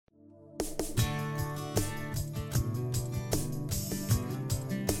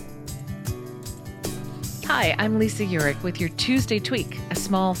Hi, I'm Lisa Urich with your Tuesday Tweak, a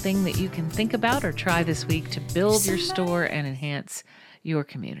small thing that you can think about or try this week to build your store and enhance your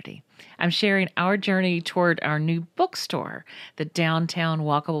community. I'm sharing our journey toward our new bookstore, the downtown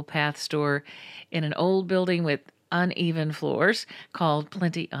walkable path store in an old building with uneven floors called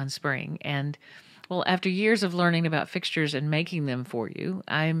Plenty on Spring. And well, after years of learning about fixtures and making them for you,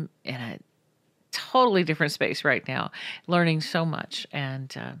 I'm in a totally different space right now, learning so much.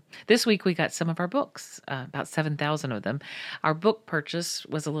 And this week we got some of our books, about 7,000 of them. Our book purchase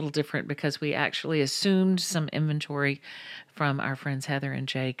was a little different because we actually assumed some inventory from our friends Heather and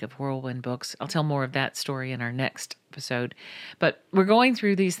Jake of Whirlwind Books. I'll tell more of that story in our next episode. But we're going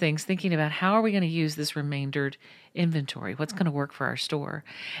through these things thinking about how are we going to use this remaindered inventory? What's going to work for our store?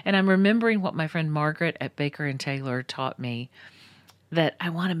 And I'm remembering what my friend Margaret at Baker and Taylor taught me, that I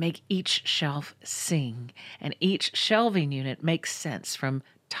want to make each shelf sing and each shelving unit make sense from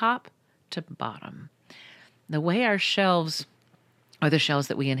top to bottom. The way our shelves, or the shelves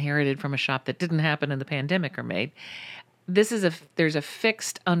that we inherited from a shop that didn't happen in the pandemic, are made, there's a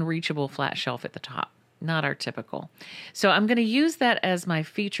fixed, unreachable flat shelf at the top, not our typical. So I'm going to use that as my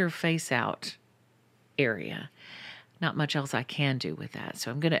feature face out area. Not much else I can do with that.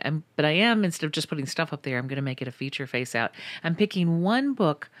 So but I am, instead of just putting stuff up there, I'm going to make it a feature face out. I'm picking one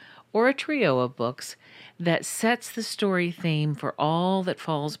book or a trio of books that sets the story theme for all that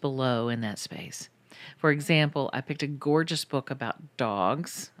falls below in that space. For example, I picked a gorgeous book about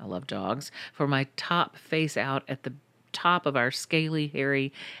dogs. I love dogs. For my top face out at the top of our scaly,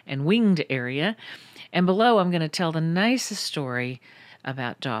 hairy, and winged area. And below, I'm going to tell the nicest story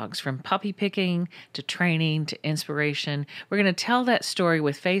about dogs, from puppy picking to training to inspiration. We're going to tell that story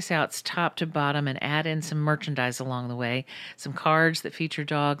with face outs top to bottom and add in some merchandise along the way, some cards that feature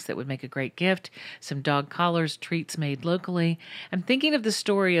dogs that would make a great gift, some dog collars, treats made locally. I'm thinking of the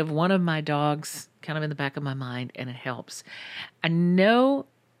story of one of my dogs kind of in the back of my mind, and it helps.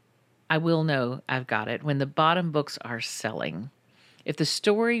 I will know I've got it when the bottom books are selling. If the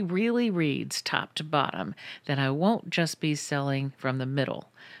story really reads top to bottom, then I won't just be selling from the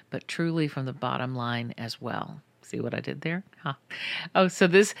middle, but truly from the bottom line as well. See what I did there? Huh. Oh, so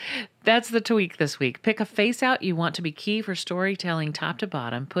that's the tweak this week. Pick a face out you want to be key for storytelling top to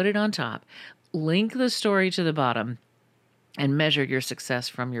bottom, put it on top, link the story to the bottom, and measure your success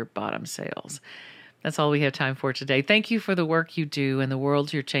from your bottom sales. That's all we have time for today. Thank you for the work you do and the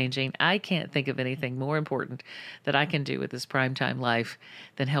world you're changing. I can't think of anything more important that I can do with this primetime life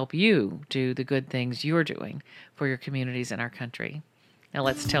than help you do the good things you're doing for your communities and our country. Now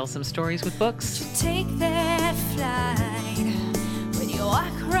let's tell some stories with books. Take that flight when you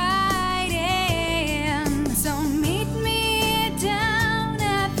walk right